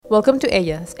Welcome to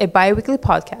Ellas, a bi-weekly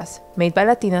podcast made by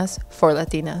Latinas for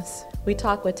Latinas. We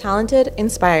talk with talented,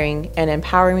 inspiring, and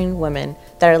empowering women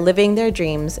that are living their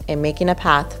dreams and making a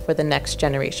path for the next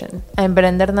generation. I'm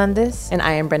Brenda Hernandez. And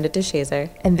I am Brenda DeShazer.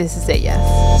 And this is Ellas.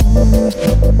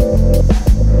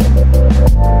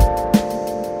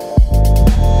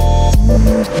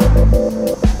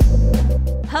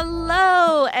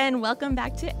 Hello, and welcome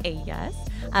back to Ellas.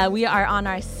 We are on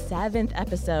our 7th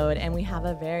episode, and we have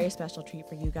a very special treat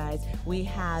for you guys. We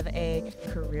have a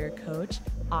career coach,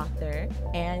 author,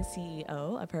 and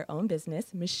CEO of her own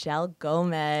business, Michelle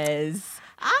Gomez.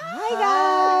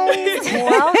 Hi, guys.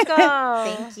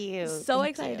 Welcome. Thank you. So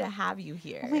excited to have you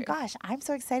here. Oh my gosh, I'm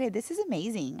so excited. This is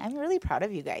amazing. I'm really proud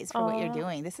of you guys for what you're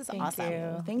doing. This is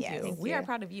awesome. Thank Yes. you. We are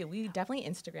proud of you. We definitely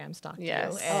Instagram stalked you.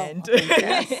 Yes. And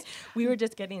Yes. we were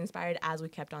just getting inspired as we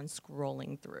kept on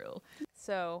scrolling through.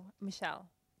 So, Michelle,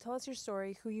 tell us your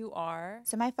story, who you are.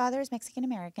 So my father is Mexican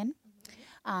American.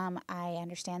 I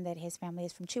understand that his family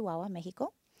is from Chihuahua,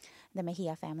 Mexico, the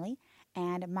Mejia family.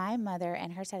 And my mother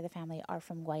and her side of the family are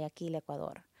from Guayaquil,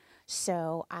 Ecuador.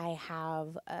 So I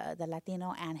have the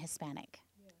Latino and Hispanic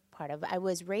part of it. I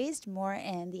was raised more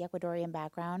in the Ecuadorian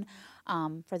background.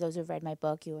 For those who've read my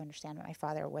book, you understand that my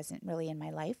father wasn't really in my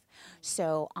life.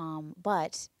 So,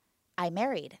 but I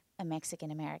married a Mexican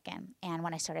American. And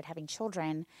when I started having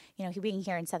children, you know, being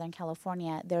here in Southern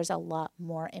California, there's a lot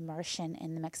more immersion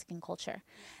in the Mexican culture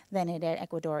than it is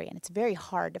Ecuadorian. It's very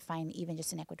hard to find even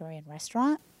just an Ecuadorian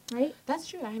restaurant. Right? That's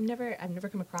true. I've never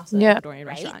come across an Ecuadorian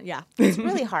restaurant. Yeah. It's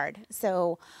really hard.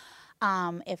 So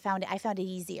I found it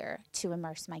easier to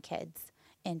immerse my kids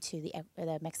into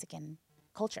the Mexican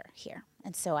culture here.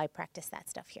 And so I practice that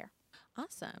stuff here.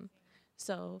 Awesome.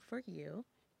 So for you,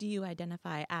 do you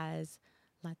identify as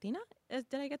Latina?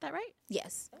 Did I get that right?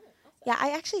 Yes. Oh, awesome. Yeah,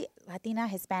 I actually, Latina,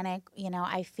 Hispanic, you know,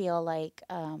 I feel like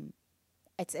I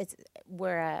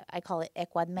call it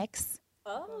Ecuad mix.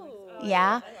 Oh.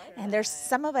 Yeah. I like And there's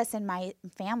some of us in my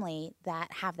family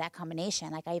that have that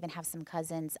combination. Like I even have some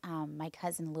cousins. My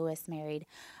cousin Louis married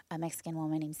a Mexican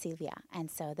woman named Silvia. And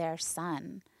so their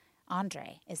son,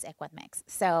 Andre, is Ecuad mix.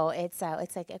 So it's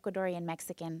like Ecuadorian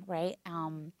Mexican, right?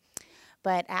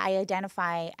 But I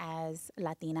identify as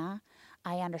Latina.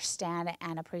 I understand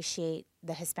and appreciate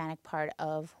the Hispanic part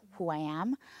of who I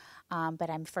am. But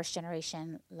I'm first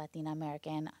generation Latina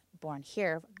American, born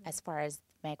here as far as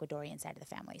my Ecuadorian side of the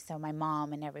family. So my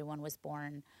mom and everyone was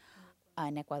born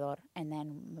in Ecuador, and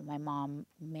then my mom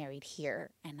married here,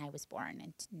 and I was born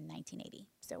in 1980.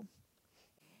 So.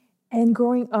 And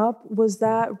growing up, was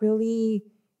that really,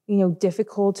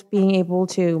 difficult being able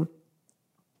to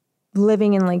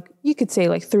living in you could say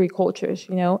 3 cultures,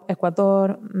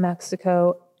 Ecuador,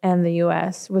 Mexico, and the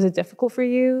U.S. Was it difficult for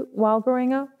you while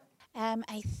growing up?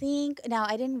 I think, now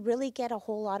I didn't really get a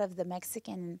whole lot of the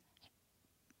Mexican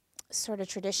sort of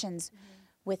traditions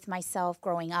with myself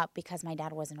growing up because my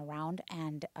dad wasn't around.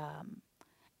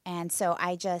 And so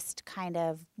I just kind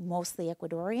of mostly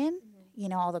Ecuadorian,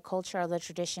 all the culture, all the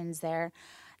traditions there.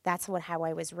 That's how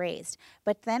I was raised.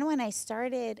 But then when I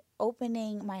started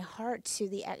opening my heart to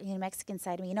the Mexican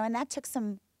side of me, and that took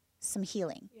some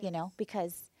healing,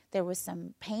 because there was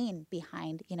some pain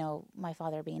behind, my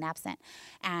father being absent.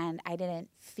 And I didn't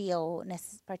feel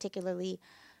particularly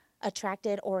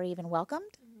attracted or even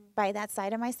welcomed by that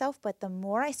side of myself. But the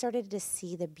more I started to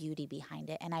see the beauty behind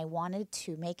it, and I wanted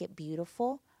to make it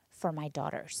beautiful for my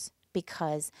daughters.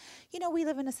 Because, we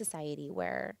live in a society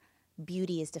where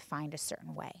beauty is defined a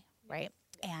certain way, right?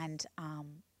 And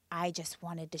I just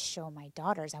wanted to show my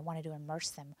daughters, I wanted to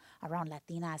immerse them around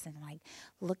Latinas and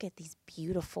look at these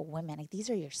beautiful women. These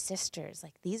are your sisters.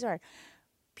 These are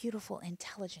beautiful,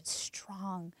 intelligent,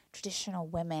 strong, traditional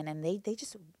women. And they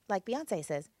just, like Beyonce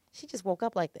says, she just woke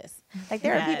up like this.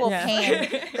 There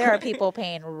are people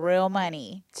paying real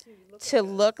money to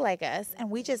look like us, and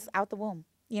we just out the womb.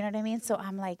 You know what I mean? So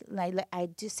I'm I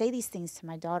do say these things to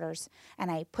my daughters, and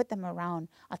I put them around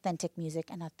authentic music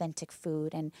and authentic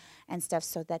food and stuff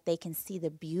so that they can see the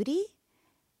beauty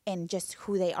in just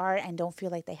who they are and don't feel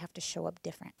like they have to show up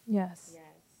different. Yes.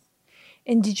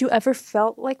 And did you ever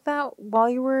felt like that while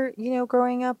you were,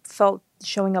 growing up? Felt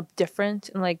showing up different?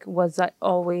 And was that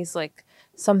always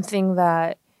something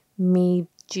that made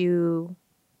you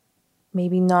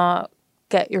maybe not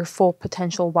get your full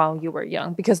potential while you were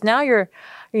young? Because now you're,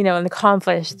 an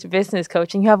accomplished business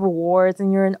coach and you have awards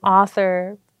and you're an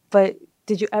author. But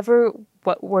did you ever,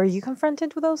 were you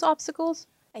confronted with those obstacles?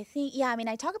 I think,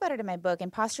 I talk about it in my book.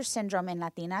 Imposter syndrome in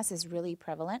Latinas is really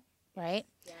prevalent, right?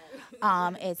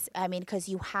 Yeah. Because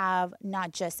you have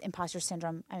not just imposter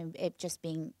syndrome, it just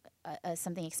being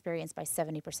something experienced by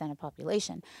 70% of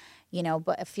population, you know,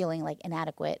 but feeling like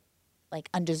inadequate, like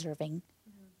undeserving,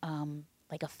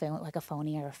 like a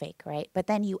phony or a fake, right? But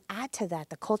then you add to that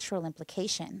the cultural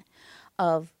implication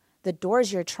of the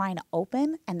doors you're trying to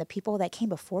open, and the people that came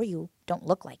before you don't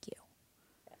look like you,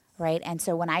 right? And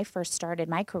so when I first started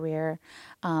my career,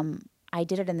 I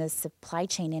did it in the supply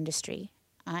chain industry,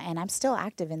 and I'm still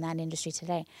active in that industry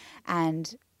today.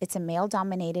 And it's a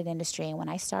male-dominated industry. And when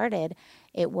I started,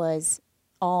 it was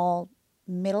all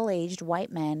middle-aged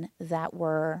white men that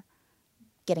were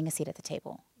getting a seat at the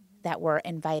table, that were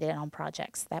invited on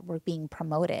projects, that were being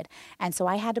promoted. And so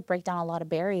I had to break down a lot of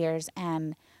barriers,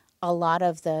 and a lot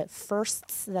of the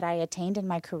firsts that I attained in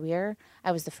my career.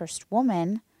 I was the first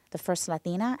woman, the first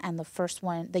Latina, and the first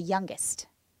one, the youngest,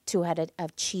 to had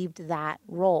achieved that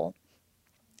role.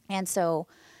 And so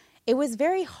it was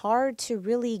very hard to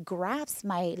really grasp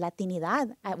my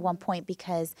Latinidad at one point,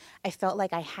 because I felt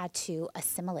like I had to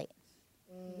assimilate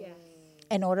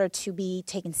in order to be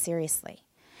taken seriously.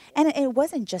 And it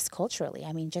wasn't just culturally,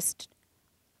 I mean, just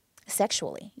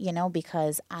sexually, you know,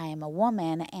 because I am a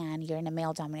woman and you're in a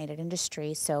male-dominated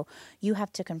industry, so you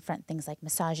have to confront things like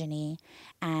misogyny.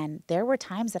 And there were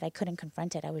times that I couldn't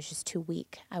confront it. I was just too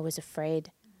weak. I was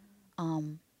afraid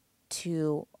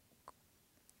to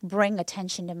bring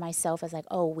attention to myself as like,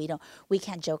 oh, we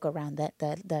can't joke around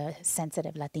the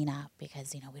sensitive Latina,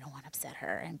 because, you know, we don't want to upset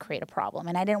her and create a problem.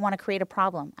 And I didn't want to create a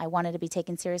problem. I wanted to be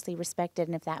taken seriously, respected,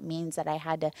 and if that means that I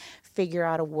had to figure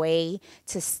out a way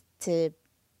to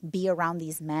be around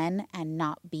these men and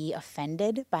not be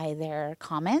offended by their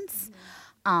comments,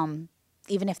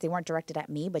 even if they weren't directed at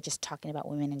me, but just talking about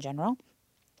women in general,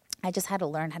 I just had to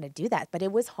learn how to do that. But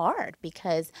it was hard,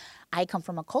 because I come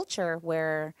from a culture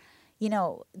where, you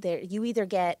know, you either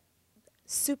get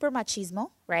super machismo,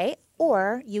 right?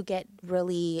 Or you get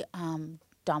really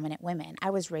dominant women. I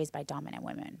was raised by dominant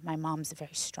women. My mom's a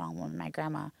very strong woman. My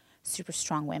grandma, super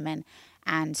strong women.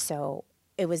 And so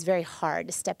it was very hard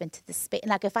to step into the space.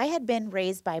 Like, if I had been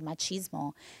raised by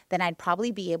machismo, then I'd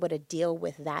probably be able to deal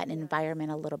with that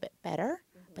environment a little bit better.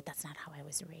 But that's not how I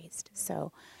was raised.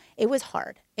 So it was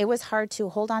hard. It was hard to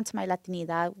hold on to my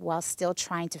Latinidad while still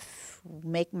trying to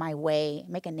make my way,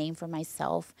 make a name for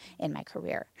myself in my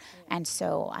career. And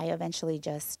so I eventually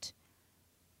just,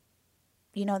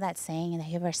 you know that saying, have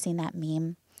you ever seen that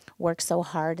meme? Work so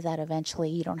hard that eventually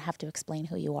you don't have to explain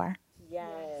who you are.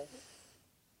 Yes.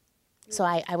 So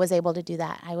I was able to do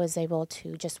that. I was able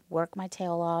to just work my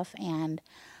tail off, and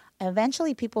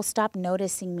eventually people stopped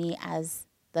noticing me as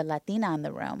the Latina in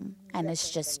the room. And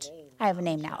it's just, I have a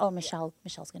name now. Oh, Michelle's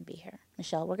going to be here.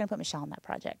 Michelle, we're going to put Michelle on that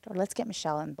project. Or let's get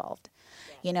Michelle involved.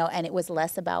 You know, and it was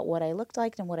less about what I looked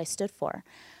like than what I stood for.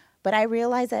 But I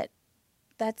realized that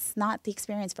that's not the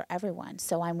experience for everyone.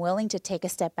 So I'm willing to take a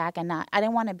step back and I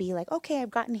didn't want to be like, okay,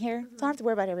 I've gotten here, so I don't have to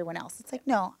worry about everyone else. It's like,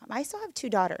 no, I still have 2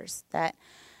 daughters that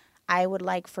I would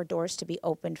like for doors to be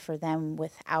opened for them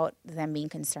without them being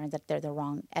concerned that they're the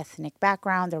wrong ethnic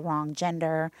background, the wrong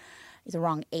gender, the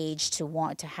wrong age to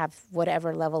want to have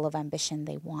whatever level of ambition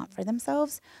they want for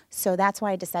themselves. So that's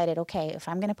why I decided, okay, if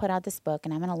I'm going to put out this book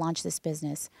and I'm going to launch this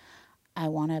business, I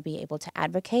want to be able to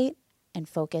advocate and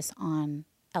focus on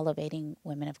elevating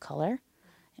women of color,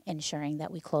 ensuring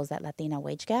that we close that Latina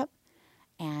wage gap,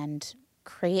 and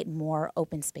create more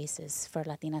open spaces for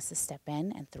Latinas to step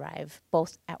in and thrive,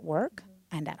 both at work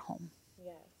and at home.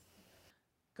 Yes.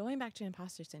 Going back to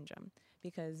imposter syndrome,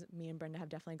 because me and Brenda have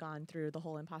definitely gone through the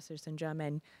whole imposter syndrome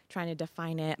and trying to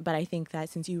define it. But I think that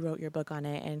since you wrote your book on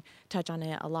it and touch on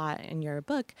it a lot in your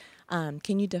book,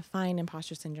 can you define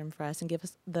imposter syndrome for us and give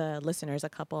us, the listeners, a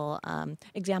couple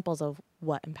examples of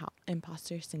what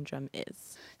imposter syndrome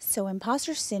is? So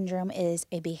imposter syndrome is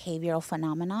a behavioral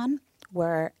phenomenon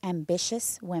where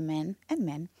ambitious women and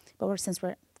men, but since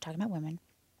we're talking about women,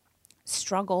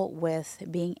 struggle with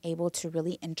being able to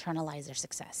really internalize their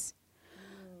success.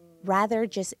 Rather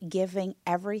just giving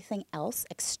everything else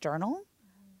external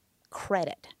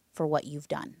credit for what you've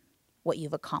done, what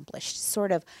you've accomplished.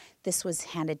 Sort of, this was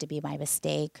handed to be my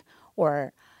mistake,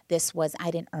 or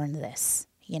I didn't earn this,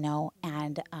 you know?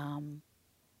 And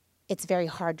it's very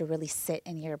hard to really sit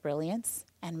in your brilliance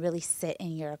and really sit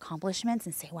in your accomplishments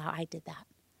and say, wow, I did that.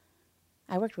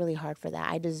 I worked really hard for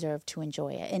that. I deserve to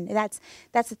enjoy it. And that's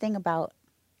the thing about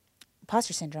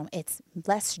imposter syndrome. It's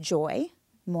less joy,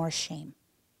 more shame.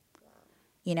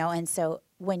 You know, and so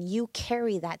when you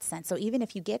carry that sense, so even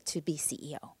if you get to be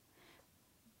CEO,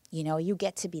 you know, you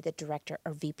get to be the director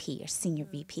or VP or senior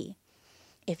VP.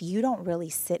 If you don't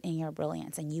really sit in your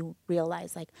brilliance and you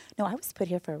realize like, no, I was put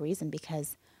here for a reason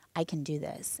because I can do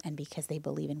this and because they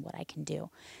believe in what I can do,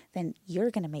 then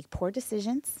you're going to make poor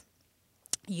decisions.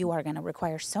 you are going to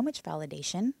require so much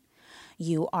validation.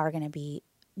 You are going to be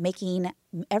making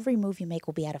every move you make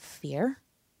will be out of fear,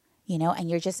 you know, and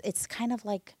it's kind of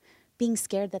like being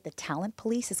scared that the talent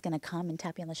police is going to come and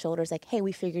tap you on the shoulders like, hey,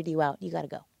 we figured you out. You got to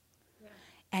go. Yeah.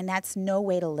 And that's no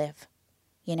way to live,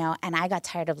 you know, and I got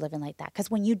tired of living like that.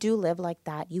 Because when you do live like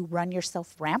that, you run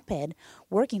yourself rampant,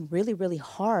 working really, really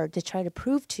hard to try to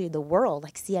prove to the world,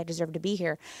 like, see, I deserve to be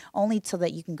here, only so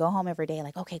that you can go home every day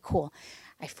like, okay, cool.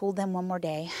 I fooled them one more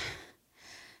day.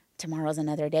 Tomorrow's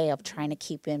another day of trying to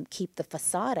keep the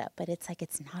facade up. But it's like,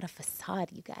 it's not a facade,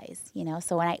 you guys, you know?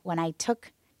 So when I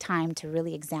took time to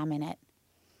really examine it,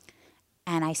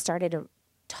 and I started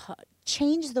to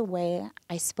change the way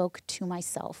I spoke to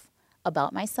myself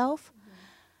about myself,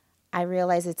 I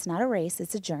realized it's not a race,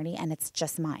 it's a journey, and it's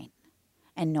just mine.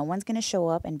 And no one's going to show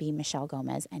up and be Michelle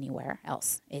Gomez anywhere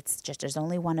else. It's just, there's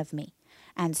only one of me.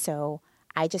 And so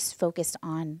I just focused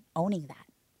on owning that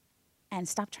and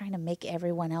stopped trying to make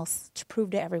everyone else, to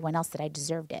prove to everyone else that I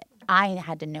deserved it. I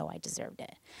had to know I deserved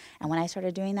it. And when I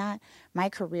started doing that, my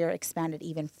career expanded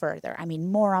even further. I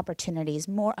mean, more opportunities,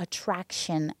 more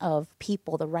attraction of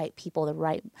people, the right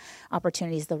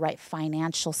opportunities, the right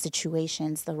financial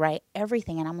situations, the right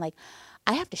everything. And I'm like,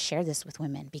 I have to share this with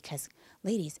women because,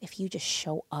 ladies, if you just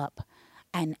show up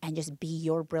and just be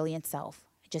your brilliant self,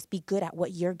 just be good at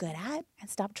what you're good at and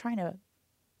stop trying to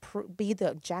be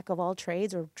the jack of all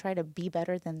trades or try to be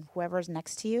better than whoever's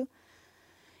next to you.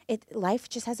 Life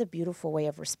just has a beautiful way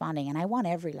of responding. And I want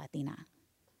every Latina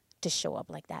to show up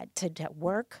like that, to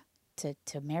work, to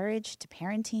marriage, to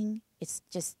parenting. It's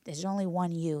just, there's only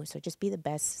one you. So just be the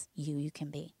best you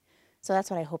can be. So that's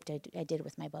what I hoped I did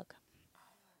with my book.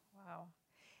 Wow.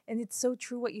 And it's so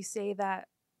true what you say that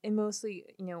in mostly,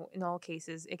 you know, in all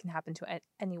cases, it can happen to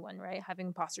anyone, right? Having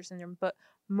imposter syndrome, but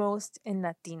most in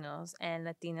Latinos and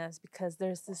Latinas, because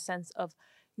there's this sense of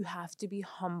you have to be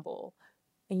humble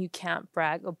and you can't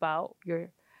brag about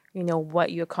your, you know,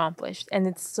 what you accomplished. And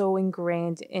it's so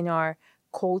ingrained in our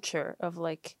culture of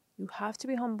like, you have to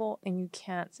be humble and you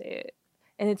can't say it.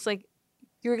 And it's like,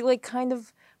 you're like kind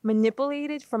of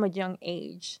manipulated from a young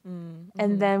age. Mm-hmm.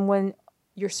 And then when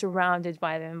you're surrounded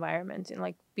by the environment and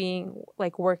like being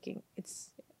like working,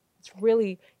 it's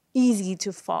really easy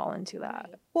to fall into that.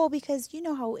 Well, because you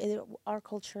know how our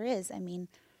culture is. I mean,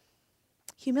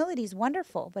 humility is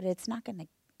wonderful, but it's not going to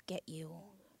get you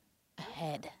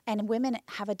ahead. And women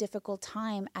have a difficult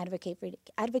time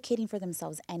advocating for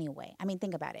themselves anyway. I mean,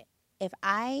 think about it. If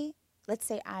let's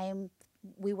say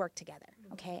we work together,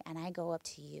 okay, and I go up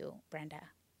to you, Brenda.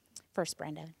 First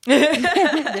Brenda.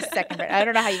 The second Brenda. I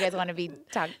don't know how you guys want to be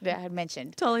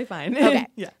mentioned. Totally fine. Okay.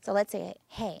 Yeah. So let's say,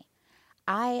 hey,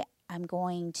 I need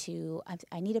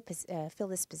to fill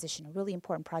this position, a really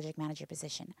important project manager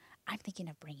position. I'm thinking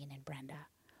of bringing in Brenda.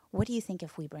 What do you think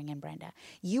if we bring in Brenda?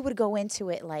 You would go into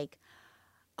it like,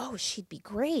 oh, she'd be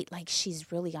great. Like,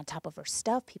 she's really on top of her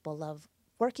stuff. People love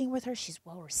working with her. She's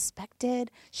well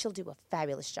respected. She'll do a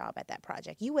fabulous job at that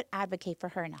project. You would advocate for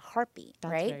her in a heartbeat,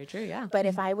 right? That's very true, yeah. But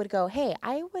if I would go, hey,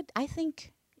 I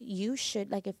think you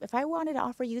should, like, if I wanted to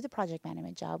offer you the project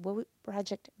management job, what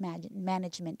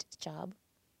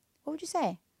would you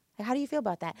say? Like, how do you feel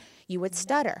about that? You would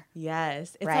stutter.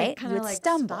 Yes. It's right? Like kind of like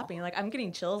stumble. Stopping. Like, I'm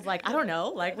getting chills. Like, I don't know.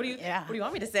 Like, what do you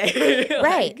want me to say?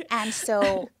 Right. And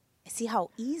so see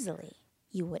how easily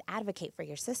you would advocate for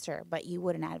your sister, but you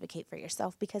wouldn't advocate for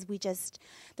yourself because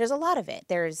there's a lot of it.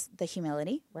 There's the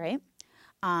humility, right?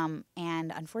 And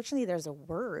unfortunately, there's a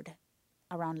word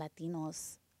around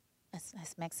Latinos,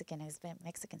 as Mexicans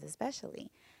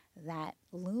especially, that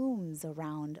looms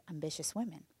around ambitious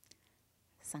women.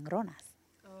 Sangronas.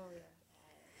 Oh, yeah.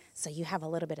 So you have a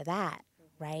little bit of that,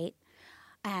 right?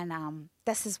 And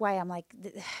this is why I'm like,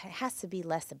 it has to be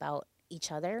less about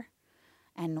each other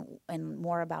and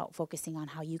more about focusing on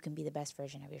how you can be the best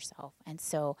version of yourself. And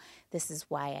so this is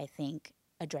why I think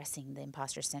addressing the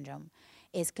imposter syndrome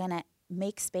is going to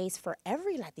make space for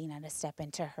every Latina to step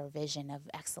into her vision of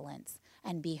excellence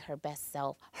and be her best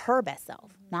self,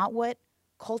 not what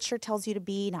culture tells you to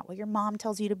be, not what your mom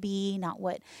tells you to be, not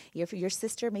what your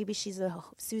sister, maybe she's a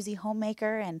Susie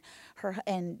homemaker and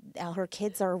her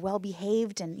kids are well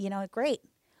behaved and, you know, great.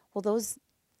 Well,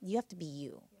 you have to be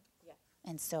you.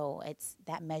 And so it's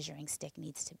that measuring stick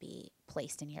needs to be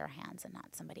placed in your hands and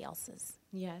not somebody else's.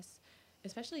 Yes.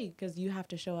 Especially because you have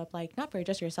to show up, like, not for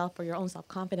just yourself, for your own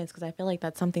self-confidence, because I feel like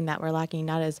that's something that we're lacking,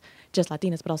 not as just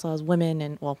Latinas, but also as women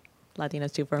and, well,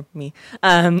 Latinas too for me.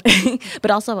 But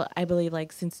also, I believe,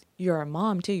 like, since you're a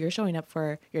mom too, you're showing up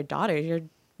for your daughters. You're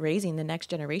raising the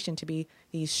next generation to be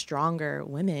these stronger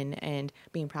women and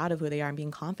being proud of who they are and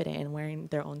being confident and wearing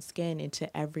their own skin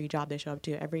into every job they show up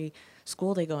to, every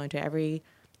school they go into, every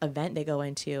event they go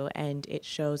into, and it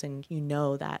shows, and you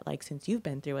know that like since you've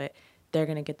been through it, they're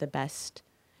gonna get the best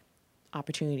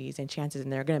opportunities and chances,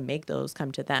 and they're gonna make those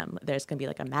come to them. There's gonna be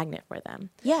like a magnet for them.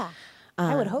 Yeah.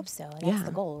 I would hope so. That's yeah.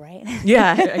 the goal, right?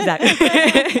 Yeah,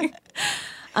 exactly.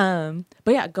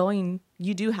 But yeah,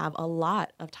 you do have a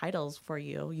lot of titles for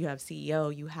you. You have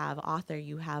CEO, you have author,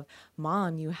 you have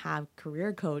mom, you have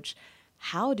career coach.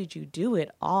 How did you do it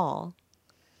all?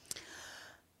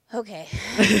 Okay.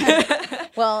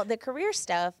 Well, the career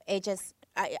stuff,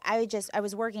 I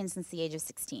was working since the age of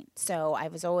 16. So I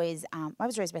was always, I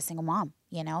was raised by a single mom,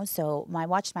 you know, so I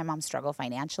watched my mom struggle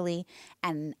financially,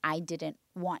 and I didn't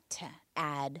want to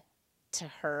add to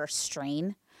her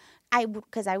strain.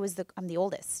 Because I'm the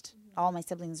oldest. All my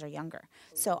siblings are younger.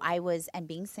 So and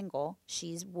being single,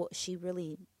 she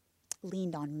really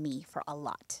leaned on me for a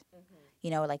lot.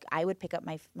 You know, like I would pick up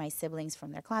my siblings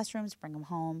from their classrooms, bring them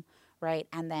home, right?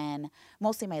 And then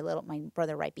mostly my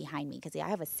brother right behind me, because I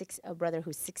have a brother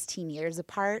who's 16 years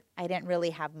apart. I didn't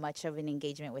really have much of an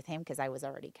engagement with him because I was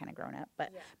already kind of grown up.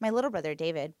 But my little brother,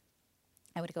 David,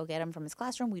 I would go get him from his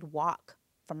classroom. We'd walk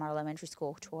from our elementary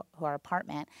school to our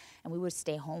apartment, and we would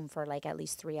stay home for like at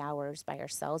least 3 hours by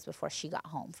ourselves before she got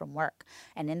home from work.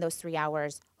 And in those 3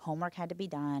 hours, homework had to be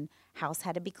done, house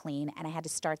had to be clean, and I had to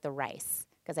start the rice.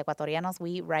 Because Ecuatorianos,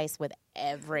 we eat rice with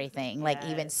everything, like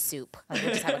even soup. Like we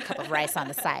just have a cup of rice on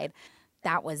the side.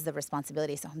 That was the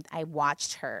responsibility. So I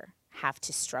watched her have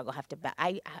to struggle,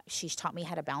 she taught me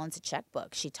how to balance a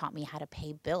checkbook. She taught me how to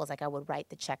pay bills. Like I would write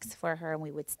the checks for her, and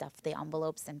we would stuff the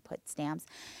envelopes and put stamps.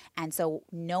 And so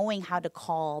knowing how to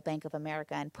call Bank of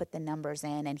America and put the numbers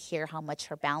in and hear how much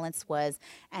her balance was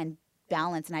and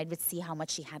balance, and I would see how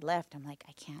much she had left. I'm like,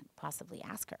 I can't possibly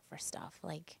ask her for stuff.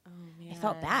 Like, I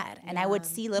felt bad. And I would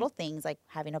see little things like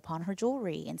having to pawn her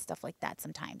jewelry and stuff like that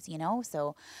sometimes, you know?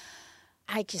 So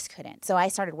I just couldn't. So I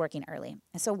started working early.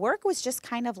 And so work was just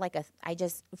kind of like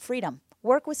freedom.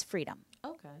 Work was freedom.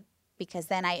 Okay. Because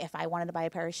then if I wanted to buy a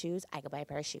pair of shoes, I could buy a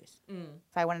pair of shoes.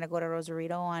 If I wanted to go to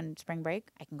Rosarito on spring break,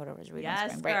 I can go to Rosarito on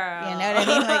spring break. Girl. You know what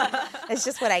I mean? Like, it's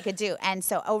just what I could do. And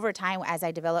so over time, as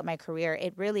I developed my career,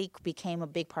 it really became a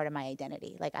big part of my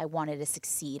identity. Like I wanted to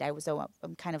succeed.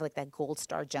 I'm kind of like that gold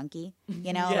star junkie,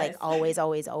 you know, like always,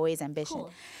 always, always ambition.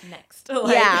 Cool. Next.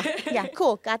 Yeah,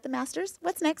 cool. Got the master's.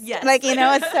 What's next? Yes. Like, you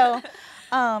know, so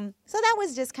that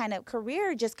was just kind of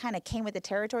career just kind of came with the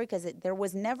territory, because there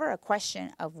was never a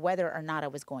question of whether or not I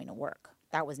was going to work.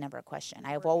 That was never a question.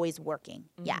 I have always working.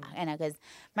 Yeah. And because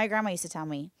my grandma used to tell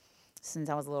me since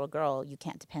I was a little girl, you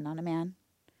can't depend on a man.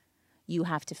 You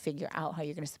have to figure out how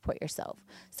you're going to support yourself.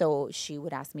 So she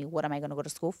would ask me, what am I going to go to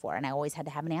school for? And I always had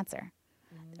to have an answer.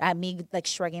 Me like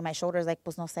shrugging my shoulders like,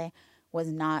 pues no sé, was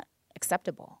not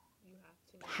acceptable.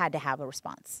 Had to have a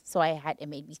response. So it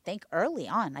made me think early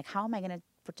on, like, how am I going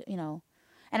to, you know,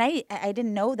 and I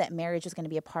didn't know that marriage was going to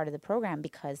be a part of the program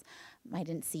because I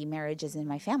didn't see marriages in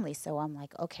my family. So I'm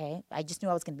like, okay, I just knew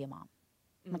I was going to be a mom.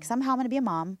 I'm like, somehow I'm going to be a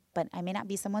mom, but I may not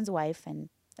be someone's wife, and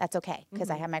that's okay because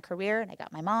I have my career, and I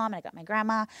got my mom, and I got my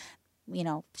grandma. You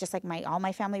know, just like all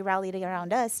my family rallied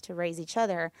around us to raise each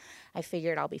other, I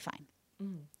figured I'll be fine.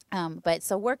 But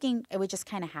so working, it would just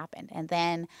kind of happen. And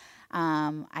then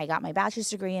I got my bachelor's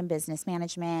degree in business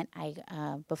management.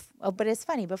 But it's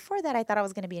funny, before that, I thought I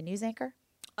was going to be a news anchor.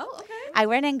 Oh, okay. I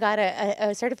went and got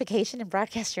a certification in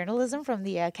broadcast journalism from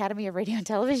the Academy of Radio and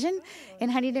Television in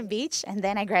Huntington Beach. And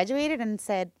then I graduated and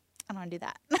said, I don't want to do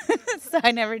that. So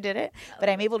I never did it. But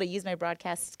I'm able to use my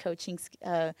broadcast coaching,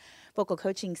 vocal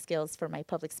coaching skills for my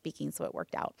public speaking. So it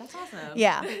worked out. That's awesome.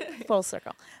 Yeah, full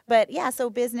circle. But yeah, so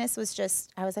business was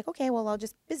I was like, okay, well, I'll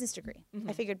just business degree.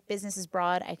 I figured business is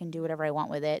broad. I can do whatever I want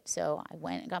with it. So I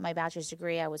went and got my bachelor's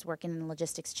degree. I was working in the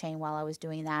logistics chain while I was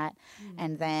doing that.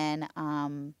 And then,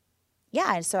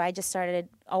 so I just started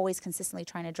always consistently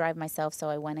trying to drive myself. So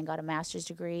I went and got a master's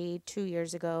degree 2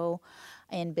 years ago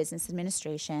in business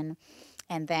administration.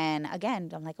 And then again,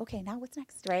 I'm like, okay, now what's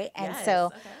next, right? And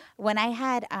so when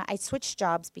I switched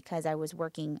jobs because I was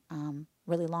working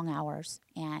really long hours,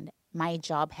 and my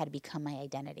job had become my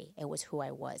identity. It was who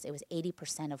I was. It was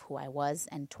 80% of who I was,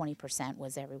 and 20%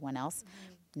 was everyone else.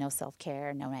 No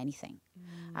self-care, no anything.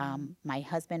 My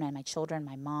husband and my children,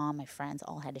 my mom, my friends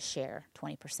all had to share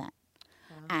 20%.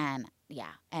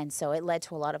 And so it led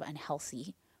to a lot of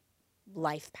unhealthy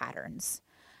life patterns.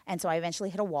 And so I eventually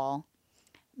hit a wall.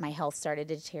 My health started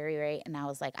to deteriorate, and I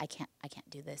was like, I can't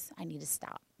do this. I need to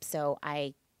stop. So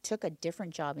I took a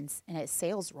different job in a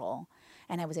sales role,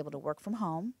 and I was able to work from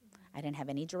home. I didn't have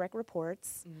any direct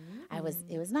reports.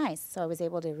 It was nice. So I was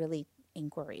able to really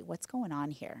inquiry what's going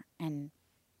on here and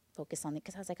focus on it,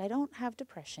 because I was like, I don't have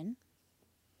depression.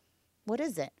 What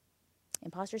is it?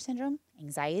 imposter syndrome,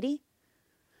 anxiety,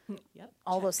 Yep.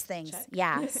 all check, those things. check.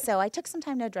 Yeah. So I took some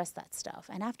time to address that stuff.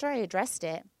 And after I addressed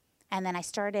it, and then I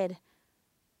started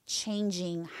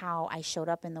changing how I showed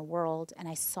up in the world, and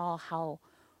I saw how,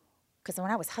 because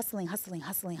when I was hustling,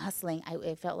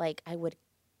 it felt like I would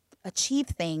achieve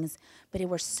things, but it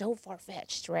were so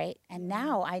far-fetched, right? And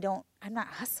now I'm not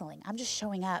hustling. I'm just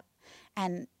showing up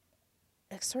and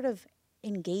sort of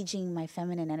engaging my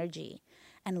feminine energy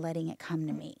and letting it come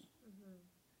to me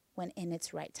when in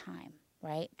its right time,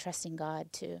 right? Trusting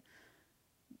God to,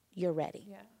 you're ready.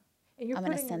 Yeah. And you're I'm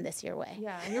going to putting send in- this your way.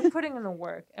 Yeah, and you're putting in the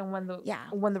work, and Yeah.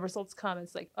 when the results come,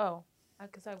 it's like, oh,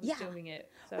 because I was Yeah. doing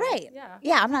it. So, Right. Yeah.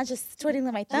 Yeah, I'm not just twiddling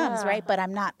my thumbs, Yeah. right? But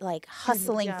I'm not like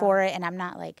hustling Yeah. for it, and I'm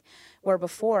not like where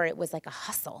before it was like a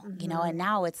hustle, you know, and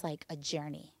now it's like a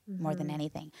journey more than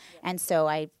anything. And so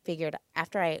I figured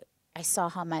after I saw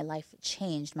how my life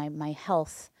changed, my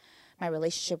health, my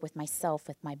relationship with myself,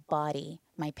 with my body,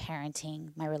 my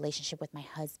parenting, my relationship with my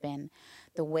husband,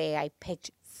 the way I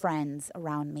picked friends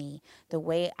around me, the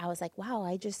way I was like, wow,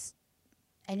 I'm just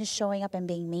showing up and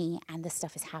being me, and this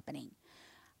stuff is happening.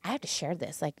 I have to share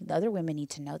this. Like, the other women need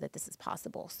to know that this is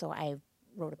possible. So I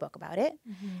wrote a book about it.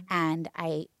 And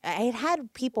I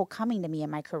had people coming to me in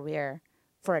my career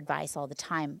for advice all the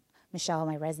time. Michelle,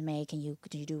 my resume,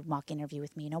 could you do mock interview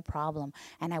with me? No problem.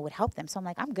 And I would help them. So I'm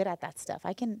like, I'm good at that stuff.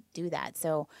 I can do that.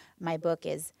 So my book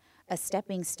is a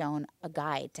stepping stone, a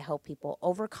guide to help people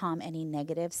overcome any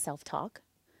negative self-talk,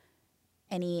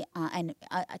 and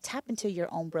tap into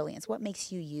your own brilliance. What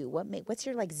makes you you? What's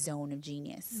your like zone of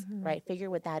genius, right? Figure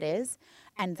what that is,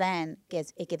 and then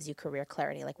it gives you career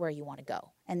clarity, like where you want to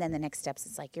go. And then the next steps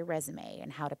is like your resume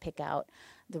and how to pick out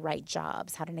the right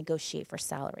jobs, how to negotiate for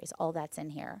salaries. All that's in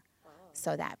here,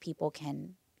 so that people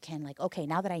can like, okay,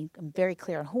 now that I'm very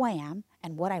clear on who I am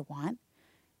and what I want,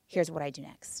 here's what I do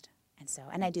next.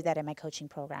 And I do that in my coaching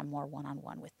program, more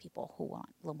one-on-one with people who want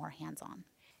a little more hands-on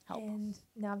help. And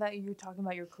now that you're talking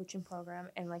about your coaching program,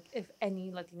 and like if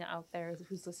any Latina out there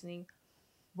who's listening,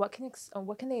 what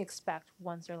can they expect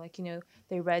once they're like,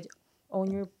 they read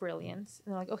Own Your Brilliance,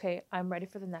 and they're like, okay, I'm ready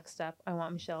for the next step. I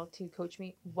want Michelle to coach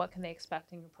me. What can they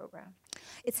expect in your program?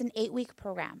 It's an 8-week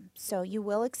program. So you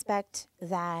will expect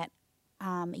that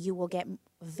you will get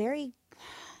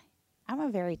I'm a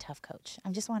very tough coach.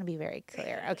 I just want to be very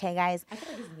clear. Okay, guys? I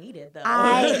feel like it's needed though.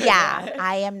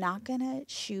 I am not going to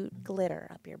shoot glitter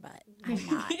up your butt. I'm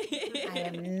not. I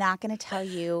am not going to tell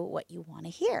you what you want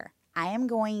to hear. I am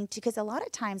going to, because a lot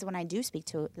of times when I do speak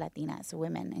to Latinas,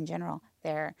 women in general,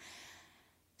 they're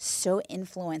so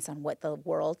influenced on what the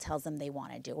world tells them they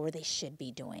want to do or they should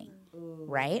be doing,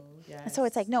 right? Yes. And so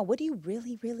it's like, no, what do you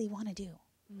really, really want to do?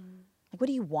 Like, what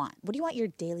do you want? What do you want your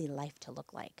daily life to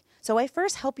look like? So I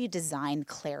first help you design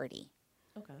clarity.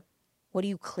 Okay. What do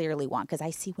you clearly want? Because I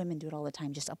see women do it all the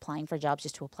time, just applying for jobs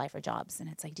just to apply for jobs. And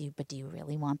it's like, do you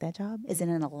really want that job? Is it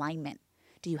in alignment?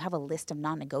 Do you have a list of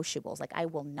non-negotiables? Like, I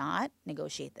will not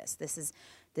negotiate this. This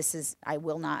is I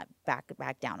will not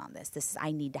back down on this.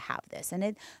 I need to have this.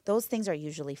 And those things are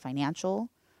usually financial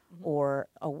or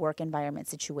a work environment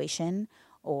situation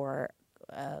or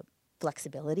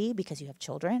flexibility because you have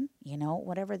children,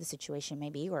 whatever the situation may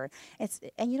be.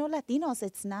 Latinos,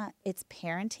 it's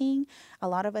parenting. A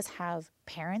lot of us have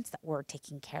parents that we're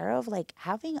taking care of. Like,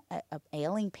 having a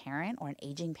ailing parent or an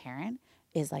aging parent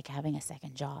is like having a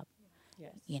second job.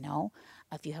 Yes.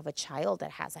 If you have a child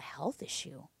that has a health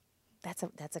issue,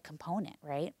 that's a component,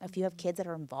 right? If you have kids that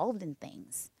are involved in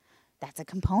things, that's a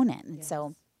component. And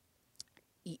so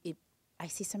I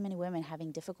see so many women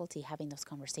having difficulty having those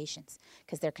conversations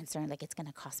because they're concerned, like, it's going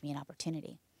to cost me an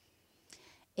opportunity.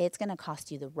 It's going to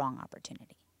cost you the wrong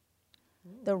opportunity.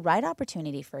 The right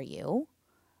opportunity for you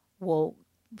will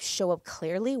show up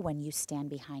clearly when you stand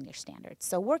behind your standards.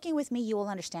 So working with me, you will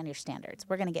understand your standards.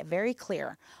 We're going to get very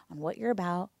clear on what you're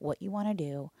about, what you want to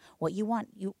do, what you want.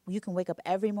 You can wake up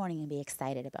every morning and be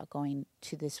excited about going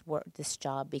to this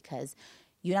job because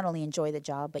you not only enjoy the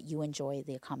job, but you enjoy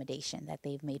the accommodation that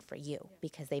they've made for you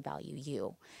because they value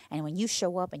you. And when you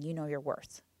show up and you know your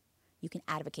worth, you can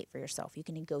advocate for yourself. You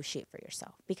can negotiate for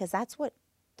yourself because that's what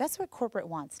corporate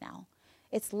wants now.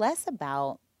 It's less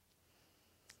about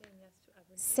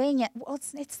saying it. Well,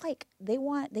 it's like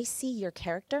they see your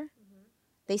character.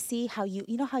 They see how you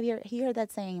heard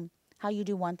that saying, how you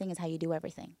do one thing is how you do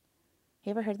everything. You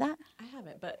ever heard that? I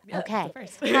haven't, but yeah, okay.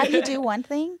 that's the first. How you do one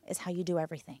thing is how you do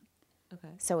everything.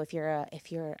 Okay. So if you're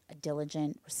a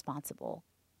diligent, responsible,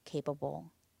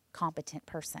 capable, competent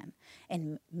person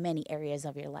in many areas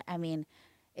of your life, I mean,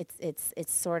 it's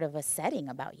sort of a setting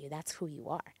about you. That's who you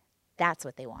are. That's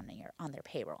what they want on their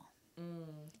payroll.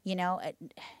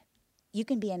 you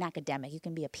can be an academic, you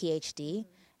can be a PhD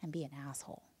and be an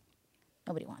asshole.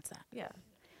 Nobody wants that. Yeah.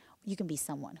 You can be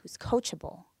someone who's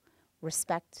coachable,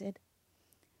 respected,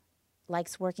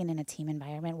 likes working in a team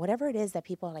environment, whatever it is that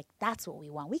people are like, that's what we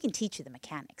want. We can teach you the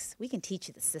mechanics. We can teach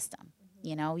you the system.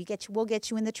 You know, we'll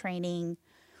get you in the training.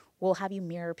 We'll have you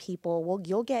mirror people.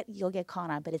 You'll get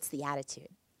caught on, but it's the attitude.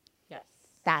 Yes.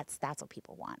 That's what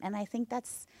people want. And I think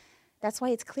that's why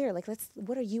it's clear. Like,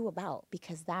 what are you about?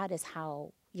 Because that is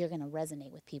how you're going to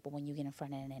resonate with people when you get in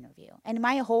front of an interview. And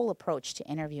my whole approach to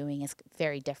interviewing is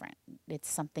very different. It's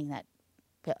something that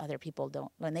other people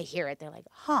don't, when they hear it, they're like,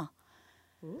 huh.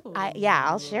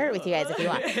 I'll share it with you guys if you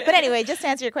want. But anyway, just to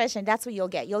answer your question, that's what you'll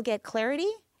get. You'll get clarity.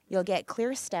 You'll get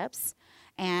clear steps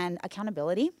and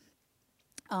accountability.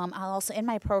 I'll also, in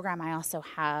my program, I also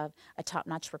have a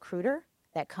top-notch recruiter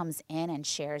that comes in and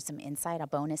shares some insight, a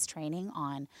bonus training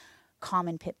on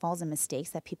common pitfalls and mistakes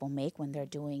that people make when they're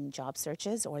doing job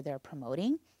searches or they're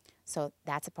promoting. So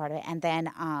that's a part of it. And then,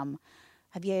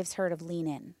 have you guys heard of Lean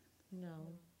In? No.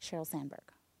 Sheryl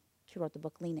Sandberg. She wrote the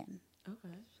book Lean In.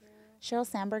 Okay. Sheryl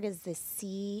Sandberg is the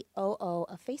COO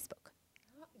of Facebook.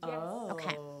 Oh.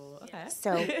 Okay. Okay.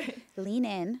 So Lean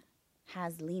In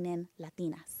has Lean In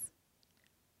Latinas.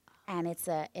 And it's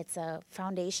a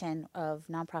foundation of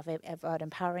nonprofit about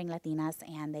empowering Latinas,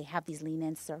 and they have these Lean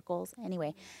In circles.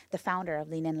 Anyway, the founder of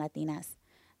Lean In Latinas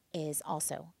is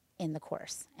also in the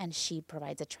course, and she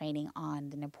provides a training on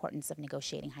the importance of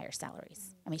negotiating higher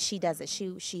salaries. I mean, she does it.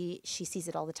 She sees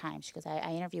it all the time. She goes,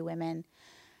 I interview women,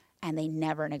 and they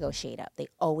never negotiate up. They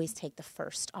always take the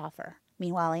first offer.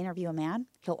 Meanwhile, I interview a man,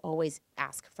 he'll always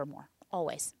ask for more,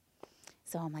 always.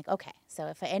 So I'm like, okay, so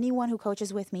if anyone who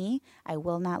coaches with me, I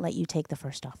will not let you take the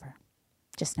first offer.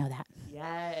 Just know that.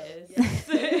 Yes.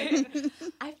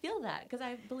 I feel that because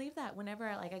I believe that whenever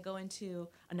I go into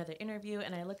another interview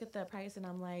and I look at the price and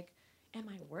I'm like, am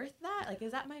I worth that? Like,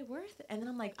 is that my worth? And then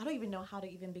I'm like, I don't even know how to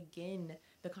even begin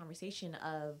the conversation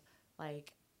of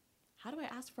like, how do I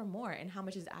ask for more and how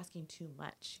much is asking too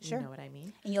much? Sure. You know what I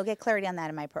mean? And you'll get clarity on that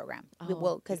in my program.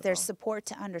 Because there's support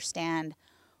to understand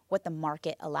what the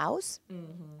market allows,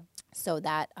 so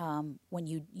that when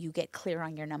you get clear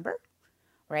on your number,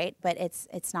 right? But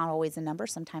it's not always a number.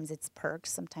 Sometimes it's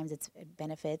perks. Sometimes it's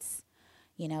benefits,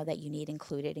 that you need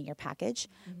included in your package.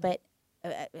 But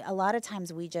a lot of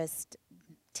times we just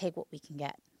take what we can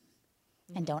get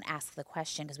and don't ask the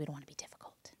question because we don't want to be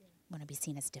difficult. We want to be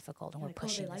seen as difficult, and we're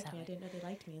pushing they this liked out. me. I didn't know they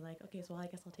liked me. Like, okay, so I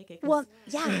guess I'll take it. Well,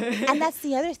 yeah, and that's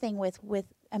the other thing with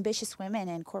ambitious women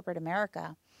in corporate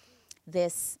America.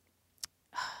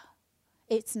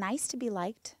 It's nice to be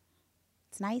liked.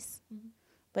 It's nice,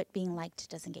 but being liked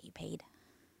doesn't get you paid.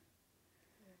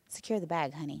 Secure the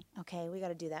bag, honey. Okay, we got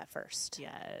to do that first.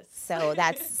 Yes.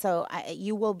 So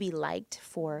you will be liked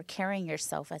for carrying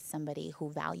yourself as somebody who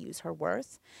values her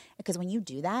worth, because when you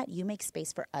do that, you make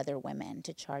space for other women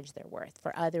to charge their worth,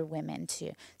 for other women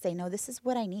to say, no, this is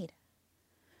what I need.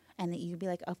 And you'd be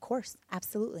like, of course,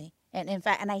 absolutely. And in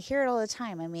fact, and I hear it all the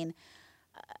time. I mean,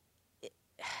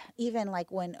 even like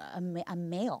when a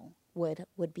male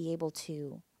would be able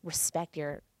to respect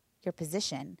your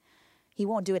position, he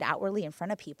won't do it outwardly in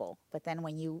front of people. But then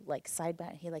when you like side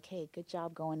by, he like, hey, good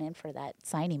job going in for that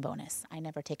signing bonus. I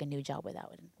never take a new job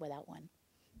without one.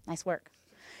 Nice work.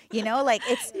 Like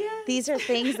it's these are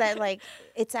things that like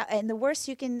it's out. And the worst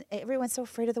everyone's so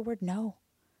afraid of the word no.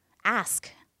 Ask.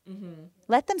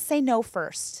 Let them say no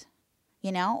first,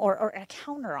 or a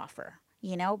counter offer,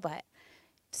 but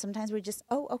sometimes we just,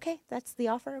 oh, okay, that's the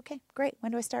offer. Okay, great.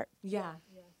 When do I start? Yeah,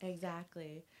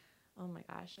 exactly. Oh my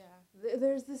gosh. Yeah.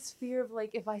 There's this fear of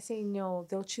like, if I say no,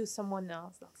 they'll choose someone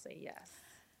else. They'll say yes.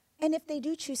 And if they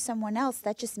do choose someone else,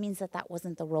 that just means that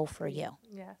wasn't the role for you.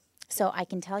 Yes. So I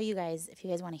can tell you guys, if you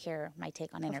guys want to hear my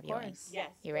take on interviewing. Of course. Yes.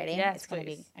 You ready? Yes, It's going to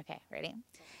please. be, okay, ready?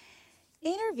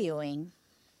 Interviewing,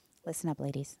 listen up,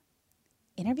 ladies.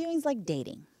 Interviewing is like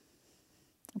dating.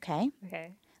 Okay?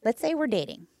 Okay. Let's say we're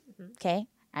dating. Okay?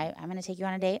 I'm going to take you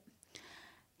on a date,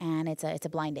 and it's a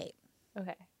blind date.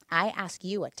 Okay. I ask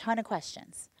you a ton of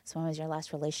questions. So when was your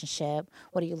last relationship?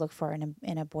 What do you look for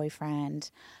in a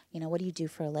boyfriend? What do you do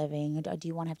for a living? Do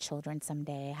you want to have children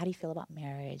someday? How do you feel about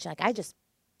marriage? Like I just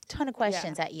ton of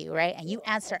questions at you, right? And you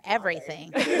answer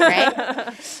everything,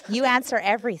 right? You answer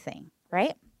everything,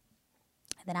 right?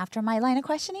 And then after my line of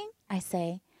questioning, I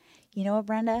say, you know what,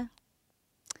 Brenda?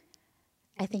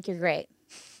 I think you're great.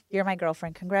 You're my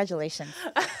girlfriend. Congratulations.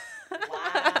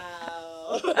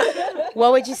 Wow.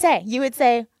 What would you say? You would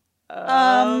say,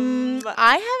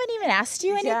 I haven't even asked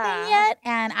you anything Yeah. yet,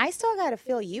 and I still got to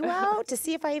fill you out to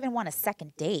see if I even want a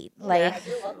second date. Like,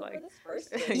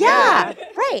 yeah,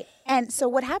 right. And so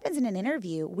what happens in an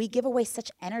interview, we give away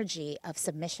such energy of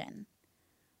submission,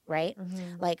 right?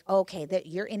 Like, okay, that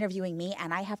you're interviewing me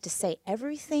and I have to say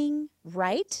everything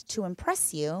right to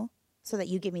impress you so that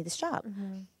you give me this job.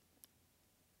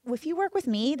 If you work with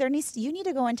me, you need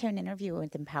to go into an interview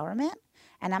with empowerment,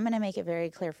 and I'm going to make it very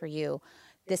clear for you.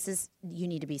 You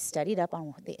need to be studied up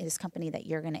on this company that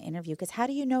you're going to interview, because how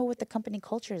do you know what the company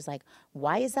culture is like?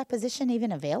 Why is that position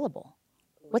even available?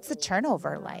 What's the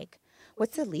turnover like?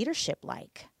 What's the leadership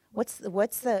like? What's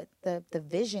the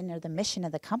vision or the mission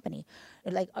of the company?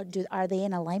 Like, are they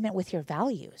in alignment with your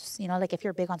values? You know, like if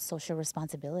you're big on social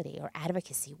responsibility or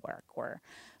advocacy work, or,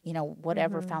 you know,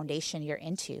 whatever foundation you're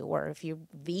into, or if you're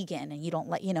vegan and you don't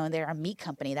they're a meat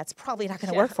company, that's probably not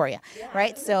going to work for you,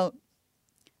 right? So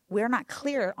we're not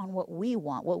clear on what we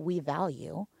want, what we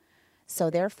value. So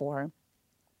therefore,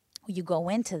 you go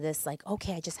into this like,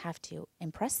 okay, I just have to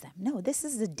impress them. No, this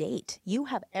is a date. You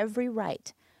have every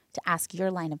right to ask your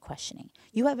line of questioning.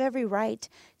 You have every right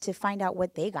to find out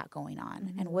what they got going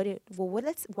on and why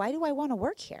do I want to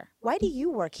work here? Why do you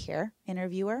work here,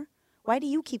 interviewer? Why do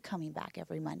you keep coming back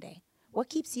every Monday? What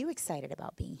keeps you excited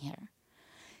about being here?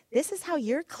 This is how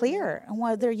you're clear on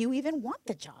whether you even want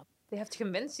the job. They have to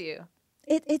convince you.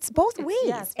 It's both ways.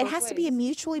 It's it both has to be a ways.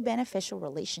 mutually beneficial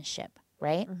relationship,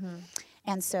 right?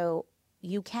 And so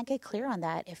you can't get clear on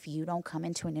that if you don't come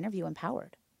into an interview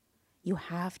empowered. You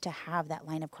have to have that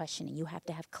line of questioning. You have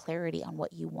to have clarity on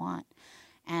what you want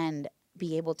and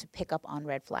be able to pick up on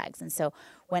red flags. And so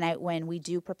when we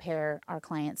do prepare our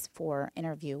clients for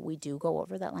interview, we do go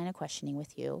over that line of questioning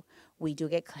with you. We do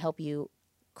help you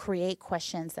create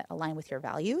questions that align with your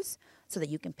values so that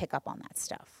you can pick up on that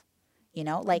stuff. You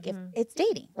know, like if it's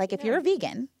dating, like if you're a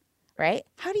vegan, right?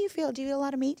 How do you feel? Do you eat a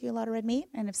lot of meat? Do you eat a lot of red meat?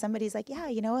 And if somebody's like, yeah,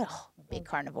 you know what? Oh, big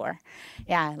carnivore.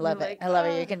 Yeah, I love it. I love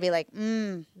it. You can be like,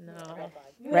 No.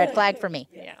 red flag for me.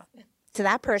 Yeah. To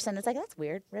that person, it's like, that's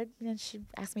weird. She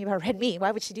asked me about red meat.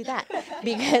 Why would she do that?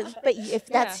 But if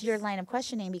that's your line of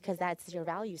questioning, because that's your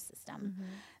value system,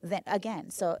 then again,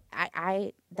 so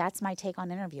I that's my take on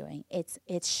interviewing.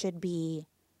 It should be,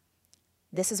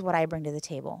 this is what I bring to the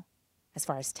table as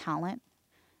far as talent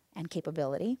and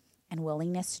capability and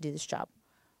willingness to do this job.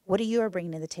 What are you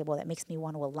bringing to the table that makes me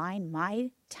want to align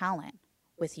my talent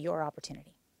with your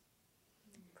opportunity?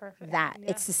 Perfect.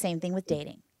 It's the same thing with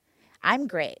dating. I'm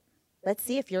great. Let's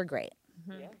see if you're great.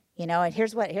 You know, and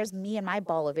here's me and my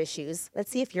ball of issues. Let's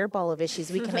see if your ball of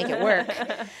issues, we can make it work,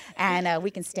 and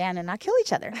we can stand and not kill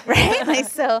each other, right? Like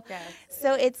so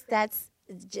that's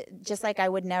just like I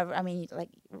would never. I mean, like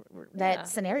that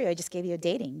scenario I just gave you of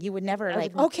dating. You would never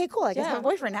like, okay, cool, I guess I have a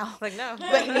boyfriend now. Like, no.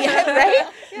 But right?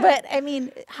 But I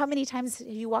mean, how many times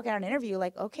you walk out an interview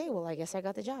like, okay, well, I guess I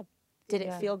got the job. Did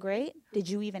it feel great? Did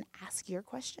you even ask your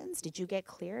questions? Did you get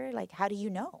clear? Like, how do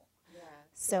you know?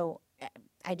 So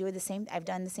I've done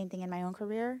the same thing in my own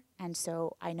career, and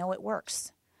so I know it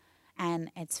works.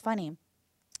 And it's funny,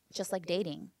 just like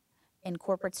dating, in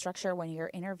corporate structure, when you're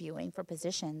interviewing for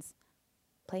positions,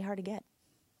 play hard to get.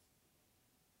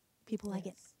 People like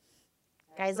it.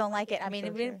 Guys don't like it. I mean,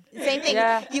 same thing.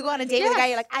 Yeah. You go on a date with a guy,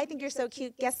 you're like, I think you're so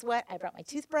cute. Guess what? I brought my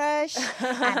toothbrush,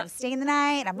 and I'm staying the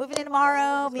night. I'm moving in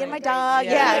tomorrow. Me and my dog.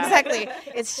 Yeah, exactly.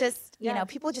 It's just, you know,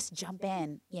 people just jump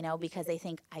in, you know, because they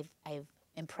think I've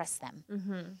impressed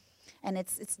them. And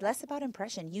it's less about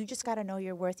impression. You just got to know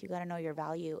your worth. You got to know your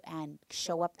value and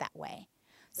show up that way,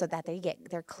 so that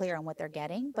they're clear on what they're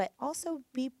getting, but also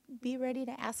be ready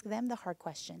to ask them the hard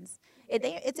questions.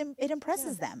 It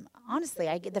impresses them. Honestly,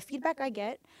 I get the feedback I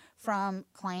get from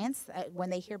clients when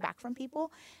they hear back from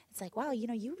people. It's like, wow, you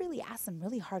know, you really asked some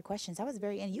really hard questions.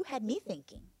 And you had me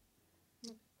thinking.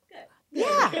 Good.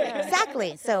 Yeah,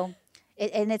 exactly. So,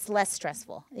 it's less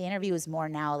stressful. The interview is more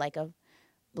now like a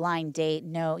blind date.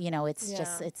 No, you know, it's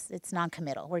just it's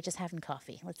non-committal. We're just having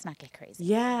coffee. Let's not get crazy.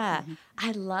 Yeah.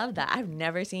 I love that. I've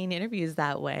never seen interviews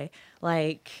that way.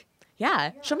 Like,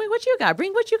 show me what you got.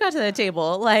 Bring what you got to the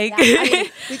table. Like, I mean,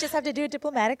 we just have to do it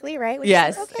diplomatically, right?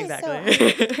 yes, okay, exactly.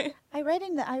 So I read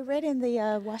in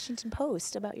the Washington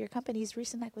Post about your company's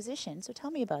recent acquisition. So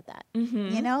tell me about that.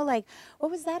 You know, like,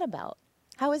 what was that about?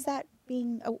 How is that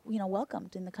being,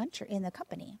 welcomed in the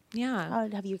company? Yeah.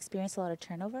 Have you experienced a lot of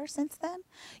turnover since then?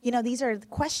 You know, these are the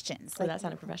questions. Like, that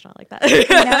sounded professional like that. You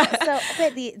know,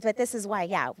 so, but this is why,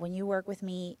 when you work with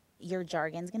me, your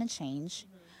jargon's going to change,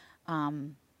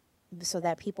 so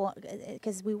that people,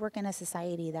 because we work in a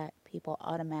society that people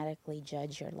automatically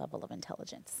judge your level of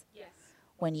intelligence. Yes.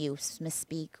 When you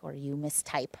misspeak or you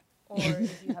mistype. Or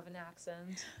if you have an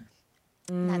accent.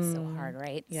 And that's so hard,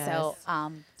 right? So,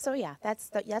 Yes. so yeah, that's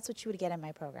what you would get in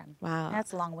my program. Wow. And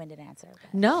that's a long-winded answer.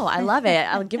 But. No, I love it.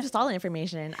 I'll give us all the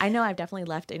information. I know I've definitely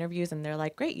left interviews and they're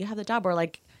like, great, you have the job. Or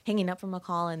like hanging up from a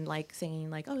call and like saying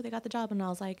like, oh, they got the job. And I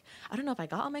was like, I don't know if I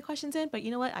got all my questions in, but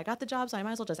you know what? I got the job. So I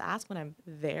might as well just ask when I'm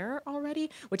there already,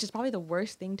 which is probably the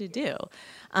worst thing to do.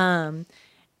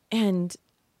 And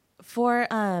for,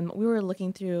 we were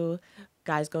looking through,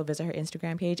 guys, go visit her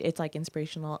Instagram page. It's like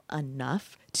inspirational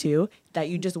enough too that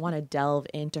you just want to delve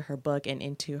into her book and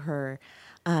into her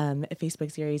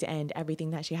Facebook series and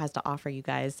everything that she has to offer you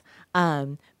guys.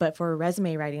 But for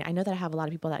resume writing, I know that I have a lot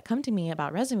of people that come to me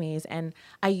about resumes, and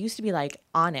I used to be like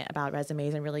on it about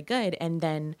resumes and really good. And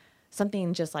then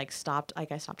something just like stopped,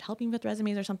 like I stopped helping with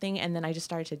resumes or something. And then I just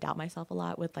started to doubt myself a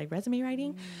lot with like resume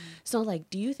writing. So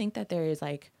like, do you think that there is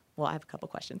like, well, I have a couple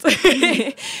questions.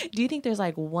 Do you think there's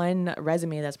like one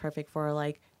resume that's perfect for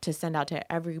like to send out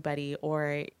to everybody,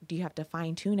 or do you have to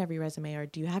fine tune every resume, or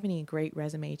do you have any great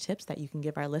resume tips that you can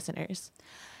give our listeners?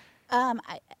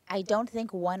 I don't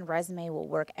think one resume will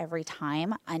work every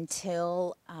time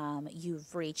until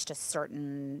you've reached a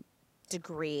certain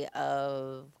degree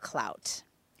of clout,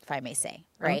 if I may say,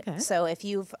 right? Okay. So if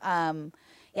you've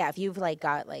if you've like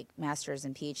got like masters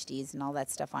and PhDs and all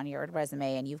that stuff on your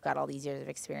resume, and you've got all these years of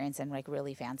experience and like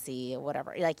really fancy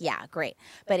whatever, like, yeah, great.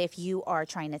 But if you are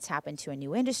trying to tap into a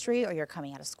new industry, or you're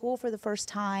coming out of school for the first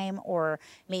time, or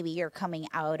maybe you're coming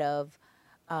out of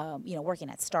working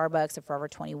at Starbucks or Forever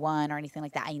 21 or anything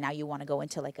like that, and now you want to go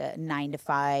into like a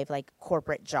 9-to-5 like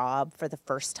corporate job for the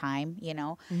first time,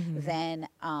 then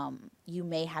you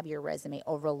may have your resume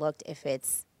overlooked if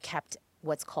it's kept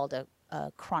what's called a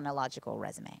chronological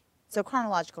resume. So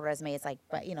chronological resume is like,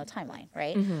 timeline,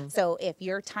 right? So if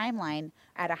your timeline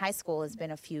at a high school has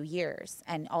been a few years,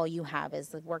 and all you have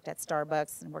is like worked at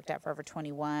Starbucks and worked at Forever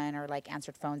 21, or like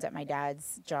answered phones at my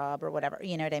dad's job or whatever,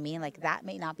 you know what I mean? Like that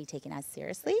may not be taken as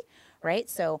seriously, right?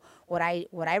 So what I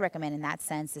recommend in that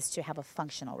sense is to have a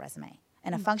functional resume.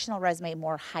 And a functional resume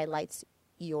more highlights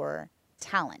your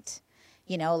talent,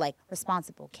 like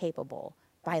responsible, capable,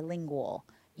 bilingual,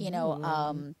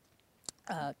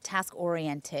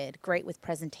 task-oriented, great with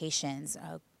presentations,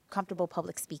 comfortable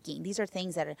public speaking. These are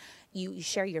things that you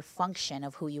share your function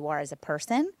of who you are as a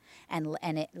person, and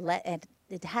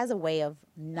it has a way of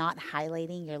not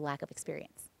highlighting your lack of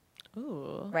experience.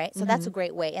 Ooh. Right? So that's a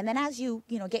great way. And then as you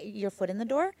get your foot in the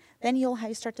door, then you'll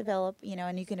start to develop,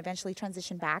 and you can eventually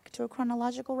transition back to a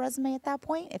chronological resume at that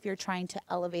point if you're trying to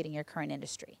elevate in your current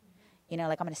industry.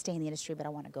 Like I'm going to stay in the industry, but I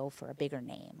want to go for a bigger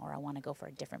name, or I want to go for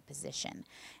a different position.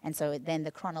 And so then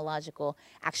the chronological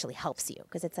actually helps you,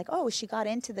 because it's like, oh, she got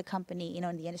into the company,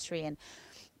 in the industry in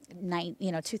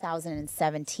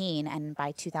 2017, and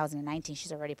by 2019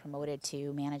 she's already promoted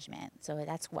to management. So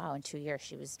that's, wow, in 2 years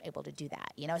she was able to do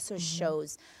that. So it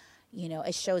shows.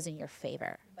 It shows in your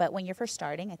favor. But when you're first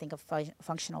starting, I think a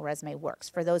functional resume works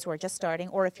for those who are just starting,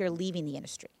 or if you're leaving the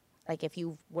industry. Like if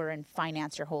you were in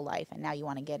finance your whole life and now you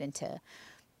want to get into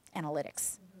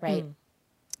analytics, right?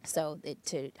 So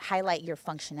to highlight your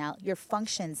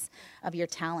functions of your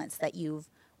talents that you've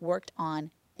worked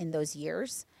on in those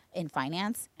years in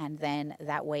finance, and then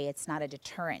that way it's not a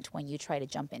deterrent when you try to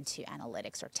jump into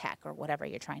analytics or tech or whatever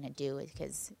you're trying to do,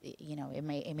 because it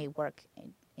may work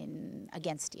in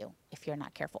against you if you're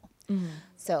not careful.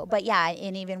 So, but yeah,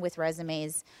 and even with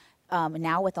resumes,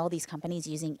 now with all these companies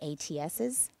using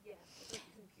ATSs.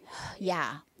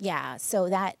 Yeah. So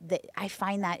I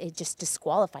find that it just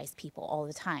disqualifies people all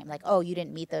the time. Like, oh, you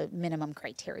didn't meet the minimum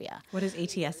criteria. What is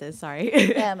ATSs?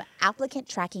 Sorry. Applicant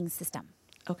tracking system.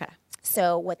 Okay.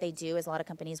 So what they do is a lot of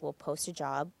companies will post a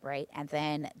job, right? And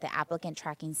then the applicant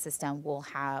tracking system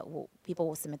people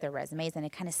will submit their resumes, and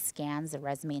it kind of scans the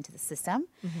resume into the system,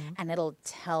 and it'll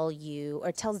tell you,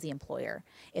 or tells the employer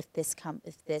if this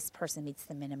person meets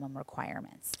the minimum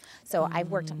requirements. So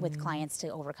I've worked with clients to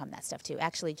overcome that stuff too.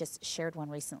 Actually, just shared one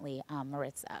recently.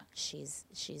 Maritza, she's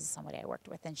somebody I worked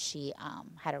with, and she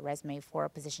had a resume for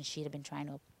a position she had been trying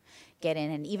to get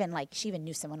in, and even like she even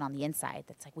knew someone on the inside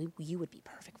that's like, you would be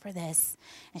perfect for this,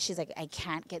 and she's like, I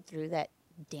can't get through that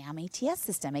damn ATS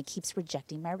system. It keeps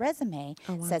rejecting my resume.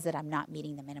 Says that I'm not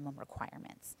meeting the minimum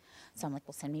requirements. So I'm like,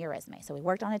 well, send me your resume. So we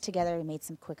worked on it together. We made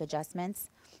some quick adjustments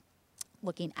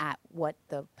looking at what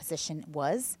the position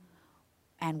was,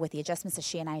 and with the adjustments that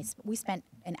she and we spent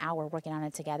an hour working on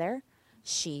it together.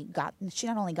 She not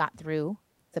only got through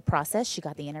the process, she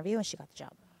got the interview, and she got the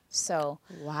job. So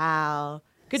wow.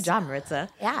 Good job, Maritza.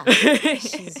 Yeah,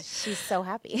 she's so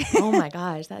happy. Oh my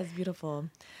gosh, that is beautiful.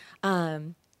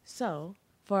 So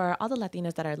for all the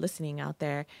Latinas that are listening out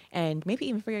there, and maybe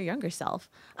even for your younger self,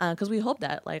 because we hope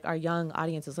that like our young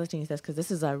audience is listening to this, because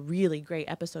this is a really great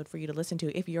episode for you to listen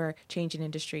to if you're changing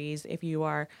industries, if you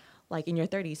are like in your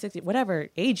 30s, 60s, whatever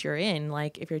age you're in,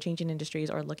 like if you're changing industries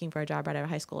or looking for a job right out of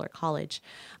high school or college.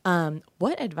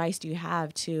 What advice do you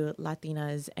have to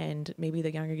Latinas and maybe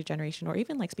the younger generation, or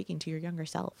even like speaking to your younger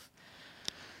self?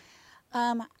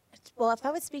 Well, if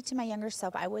I would speak to my younger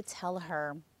self, I would tell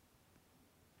her,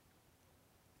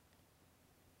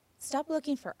 stop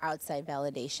looking for outside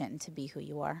validation to be who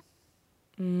you are.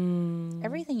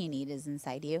 Everything you need is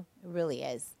inside you. It really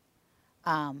is.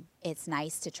 It's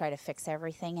nice to try to fix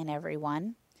everything and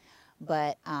everyone.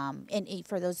 But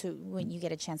for those who, when you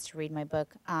get a chance to read my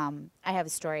book, I have a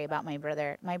story about my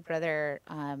brother. My brother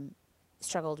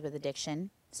struggled with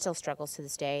addiction, still struggles to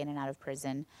this day, in and out of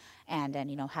prison, and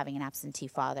having an absentee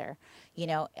father.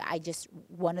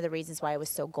 One of the reasons why I was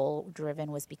so goal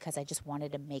driven was because I just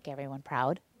wanted to make everyone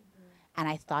proud, and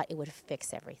I thought it would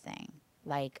fix everything.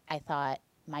 Like, I thought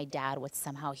my dad would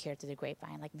somehow hear through the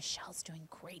grapevine, like, Michelle's doing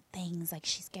great things. Like,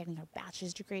 she's getting her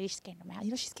bachelor's degree. She's getting her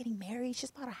master's. She's getting married. She's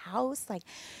bought a house. Like,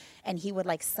 and he would,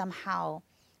 like, somehow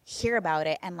hear about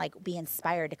it and, like, be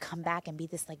inspired to come back and be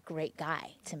this, like, great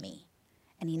guy to me.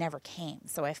 And he never came.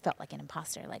 So I felt like an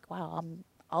imposter. Like, wow,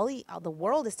 all the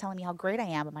world is telling me how great I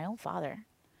am, but my own father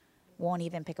won't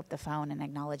even pick up the phone and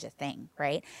acknowledge a thing,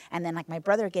 right? And then, like, my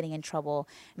brother getting in trouble,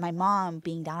 my mom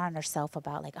being down on herself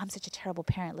about, like, I'm such a terrible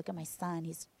parent. Look at my son.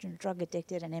 He's drug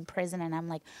addicted and in prison. And I'm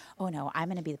like, oh, no, I'm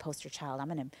going to be the poster child. I'm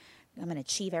going to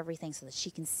achieve everything so that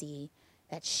she can see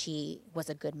that she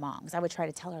was a good mom. Because I would try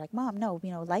to tell her, like, Mom, no,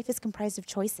 life is comprised of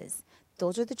choices.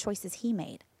 Those are the choices he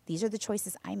made. These are the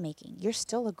choices I'm making. You're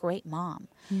still a great mom,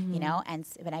 And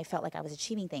I felt like I was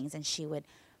achieving things, and she would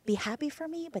be happy for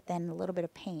me, but then a little bit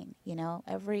of pain,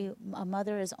 a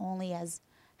mother is only as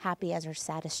happy as her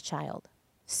saddest child.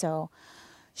 So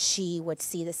she would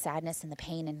see the sadness and the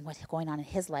pain and what's going on in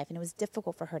his life. And it was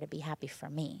difficult for her to be happy for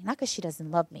me. Not because she doesn't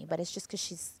love me, but it's just because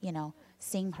she's,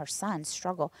 seeing her son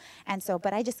struggle. And so,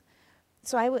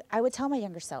 I would tell my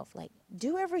younger self, like,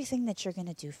 do everything that you're going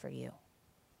to do for you.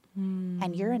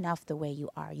 And you're enough the way you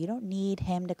are. You don't need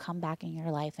him to come back in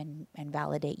your life and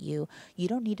validate you. You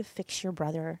don't need to fix your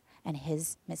brother and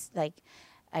his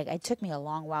it took me a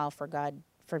long while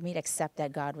for me to accept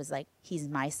that God was like, he's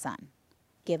my son.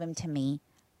 Give him to me.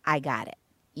 I got it.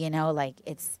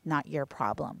 It's not your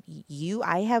problem.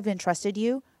 I have entrusted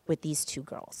you with these two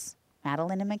girls,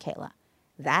 Madeline and Michaela.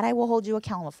 That I will hold you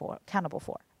accountable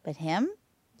for. But him,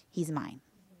 he's mine.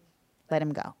 Let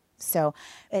him go. So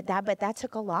that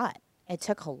took a lot. It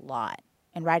took a lot.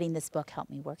 And writing this book helped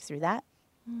me work through that.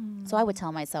 So I would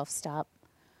tell myself, stop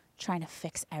trying to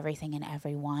fix everything and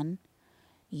everyone.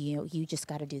 You just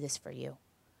got to do this for you.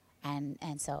 And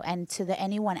to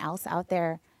anyone else out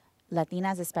there,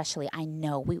 Latinas especially, I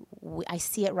know I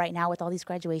see it right now with all these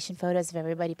graduation photos of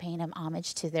everybody paying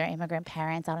homage to their immigrant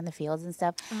parents out in the fields and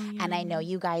stuff. Oh, yeah. And I know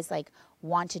you guys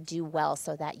want to do well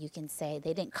so that you can say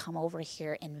they didn't come over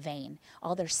here in vain.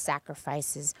 All their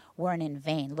sacrifices weren't in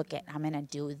vain. Look at, I'm going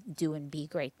to do and be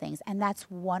great things. And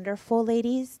that's wonderful,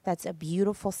 ladies. That's a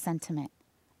beautiful sentiment.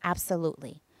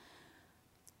 Absolutely.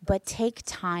 But take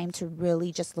time to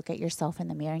really just look at yourself in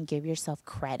the mirror and give yourself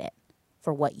credit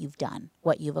for what you've done,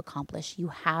 what you've accomplished. You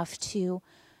have to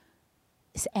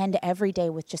end every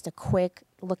day with just a quick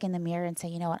look in the mirror and say,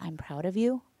 you know what, I'm proud of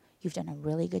you. You've done a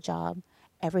really good job.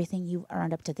 Everything you've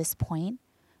earned up to this point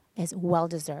is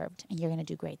well-deserved, and you're going to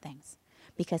do great things.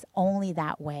 Because only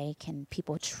that way can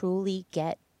people truly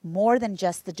get more than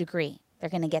just the degree. They're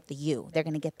going to get the you. They're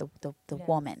going to get the yes.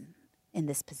 woman in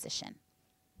this position.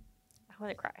 I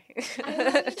want to cry.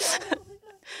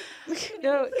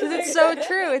 No, because it's so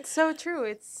true. It's so true.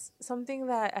 It's something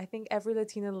that I think every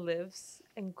Latina lives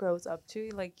and grows up to.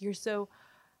 Like, you're so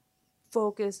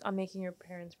focused on making your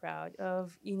parents proud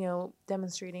of,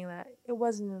 demonstrating that it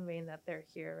wasn't in vain that they're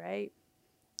here, right?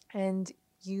 And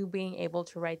you being able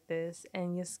to write this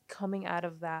and just coming out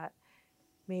of that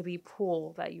maybe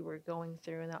pool that you were going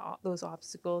through and those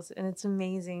obstacles. And it's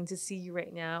amazing to see you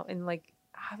right now and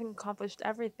having accomplished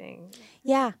everything.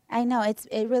 Yeah, I know.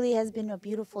 It really has been a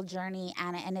beautiful journey,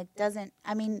 and it doesn't,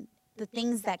 the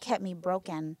things that kept me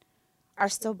broken are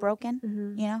still broken.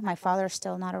 Mm-hmm. My father's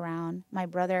still not around. My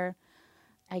brother,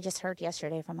 I just heard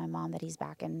yesterday from my mom that he's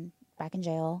back in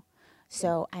jail.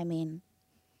 So,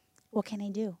 what can I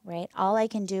do, right? All I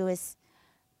can do is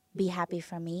be happy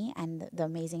for me and the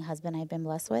amazing husband I've been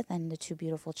blessed with and the two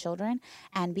beautiful children,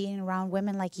 and being around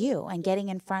women like you and getting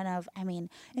in front of, in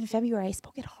February, I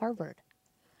spoke at Harvard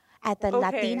at the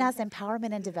Latinas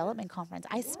Empowerment and Development Conference.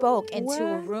 I spoke into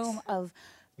a room of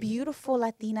beautiful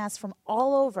Latinas from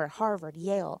all over Harvard,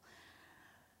 Yale,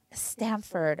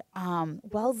 Stanford,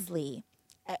 Wellesley.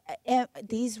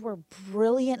 These were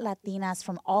brilliant Latinas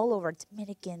from all over,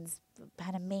 Dominicans,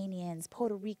 Panamanians,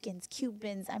 Puerto Ricans,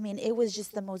 Cubans. I mean, it was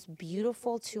just the most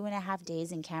beautiful 2.5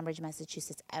 days in Cambridge,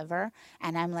 Massachusetts ever.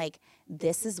 And I'm like,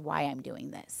 this is why I'm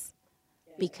doing this.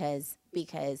 Because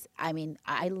I mean,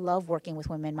 I love working with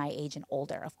women my age and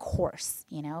older, of course,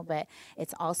 you know, but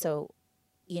it's also,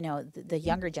 you know, the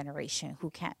younger generation who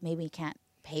can't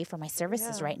pay for my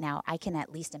services right now. I can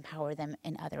at least empower them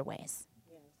in other ways.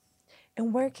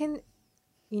 And where can,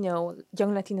 you know,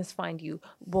 young Latinas find you?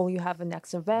 Will you have a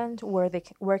next event? Where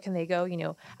can they go? You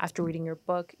know, after reading your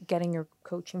book, getting your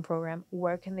coaching program,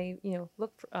 where can they, you know,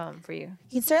 look for you?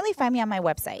 You can certainly find me on my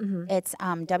website. It's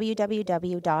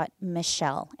www.michelle,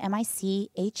 Michelle,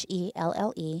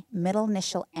 middle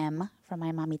initial M from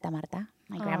my mamita Marta,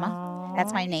 my grandma.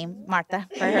 That's my name, Marta,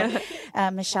 for her.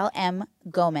 Michelle M.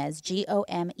 Gomez,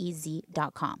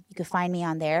 GOMEZ.com. You can find me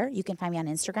on there. You can find me on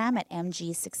Instagram at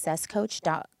mgsuccesscoach.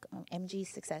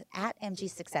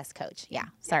 Yeah,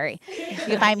 sorry. You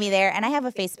can find me there. And I have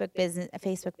a Facebook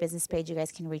business page you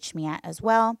guys can reach me at as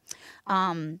well.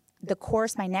 The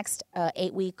course, my next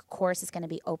 8-week course is going to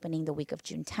be opening the week of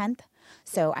June 10th.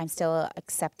 So I'm still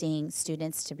accepting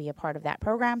students to be a part of that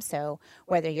program. So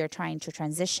whether you're trying to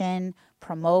transition,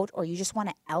 promote, or you just want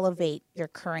to elevate your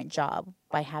current job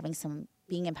by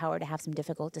being empowered to have some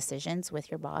difficult decisions with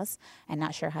your boss and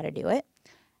not sure how to do it,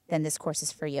 then this course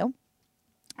is for you.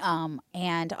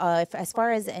 As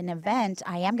far as an event,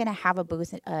 I am going to have a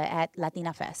booth at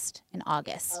Latina Fest in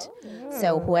August.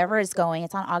 So whoever is going,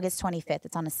 it's on August 25th.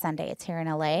 It's on a Sunday. It's here in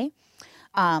LA.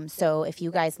 So if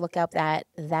you guys look up that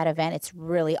event, it's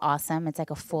really awesome. It's like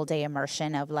a full day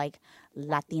immersion of like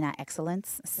Latina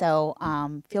excellence. So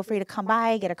feel free to come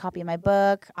by, get a copy of my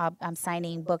book. I'm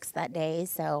signing books that day.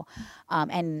 So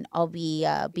and I'll be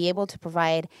able to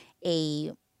provide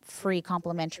a free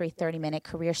complimentary 30-minute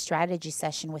career strategy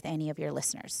session with any of your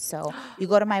listeners. So you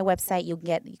go to my website, you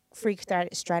get free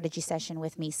strategy session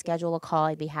with me, schedule a call.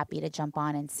 I'd be happy to jump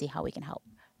on and see how we can help.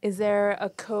 Is there a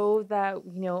code that,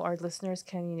 you know, our listeners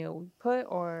can, you know, put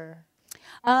or?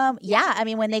 Yeah, I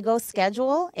mean, when they go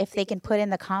schedule, if they can put in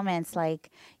the comments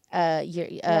like Ella's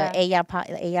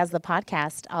the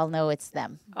podcast, I'll know it's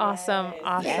them. Awesome.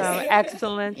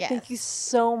 Excellent. Yes. Thank you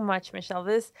so much, Michelle.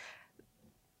 This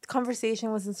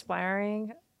conversation was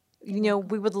inspiring. You know,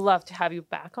 we would love to have you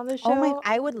back on the show.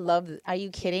 I would love. Are you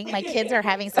kidding? My kids are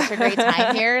having such a great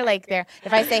time here. Like,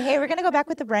 if I say, "Hey, we're gonna go back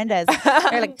with the Brendas,"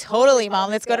 they're like, "Totally, Mom.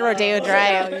 Let's go to Rodeo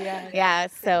Drive." Yeah.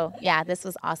 So yeah, this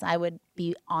was awesome. I would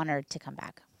be honored to come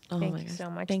back. Thank you so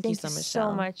much. Thank you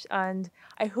so much. And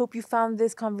I hope you found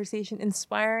this conversation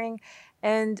inspiring,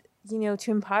 and you know,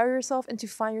 to empower yourself and to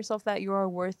find yourself that you are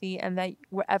worthy, and that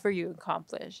wherever you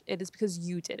accomplish, it is because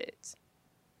you did it.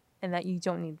 And that you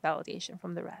don't need validation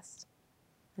from the rest.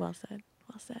 Well said.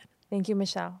 Well said. Thank you,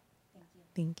 Michelle.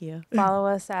 Thank you. Follow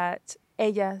us at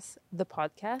Ellas the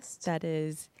Podcast. That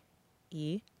is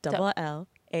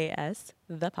ELLAS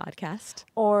the podcast.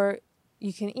 Or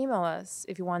you can email us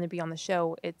if you want to be on the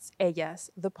show. It's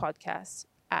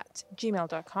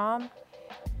ellasthepodcast@gmail.com.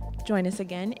 Join us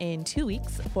again in 2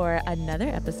 weeks for another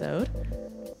episode.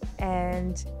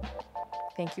 And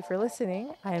thank you for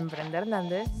listening. I am Brenda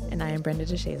Hernandez. And I am Brenda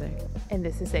DeShazer. And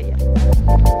this is Ellas.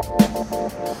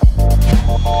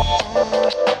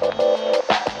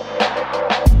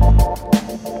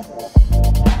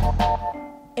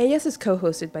 Ellas is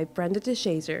co-hosted by Brenda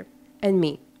DeShazer and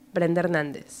me, Brenda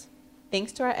Hernandez.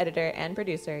 Thanks to our editor and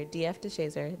producer, DF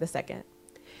DeShazer II.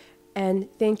 And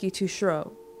thank you to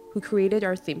Shiro, who created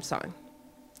our theme song.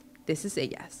 This is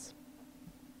Ellas.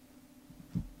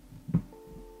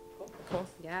 Cool.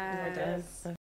 Yeah.